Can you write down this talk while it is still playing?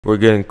We're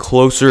getting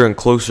closer and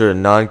closer to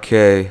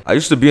 9K. I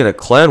used to be in a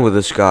clan with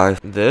this guy.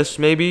 This,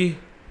 maybe?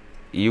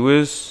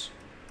 Ewiz?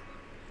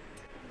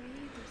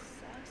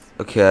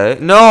 Okay.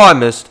 No, I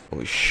missed.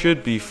 We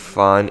should be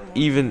fine,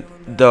 even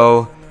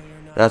though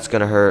that's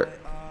gonna hurt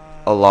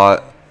a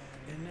lot.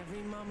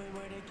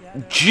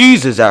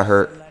 Jesus, that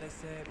hurt.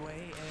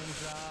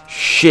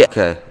 Shit.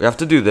 Okay, we have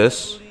to do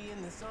this.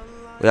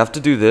 We have to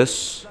do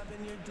this.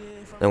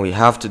 And we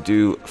have to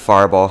do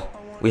Fireball.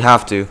 We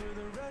have to.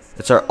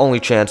 It's our only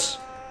chance.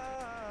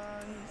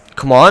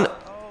 Come on.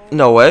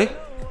 No way.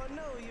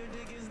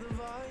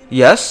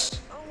 Yes.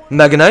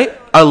 Mega Knight,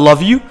 I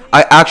love you.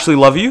 I actually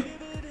love you.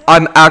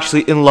 I'm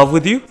actually in love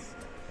with you.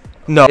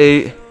 No.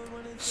 8,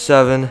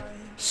 7,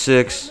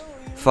 6,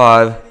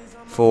 5,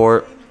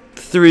 4,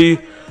 3.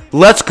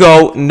 Let's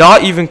go.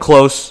 Not even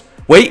close.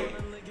 Wait.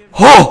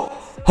 Oh.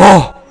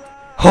 Oh.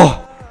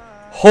 Oh.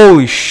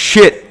 Holy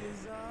shit.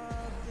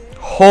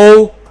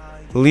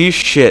 Holy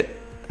shit.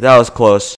 That was close.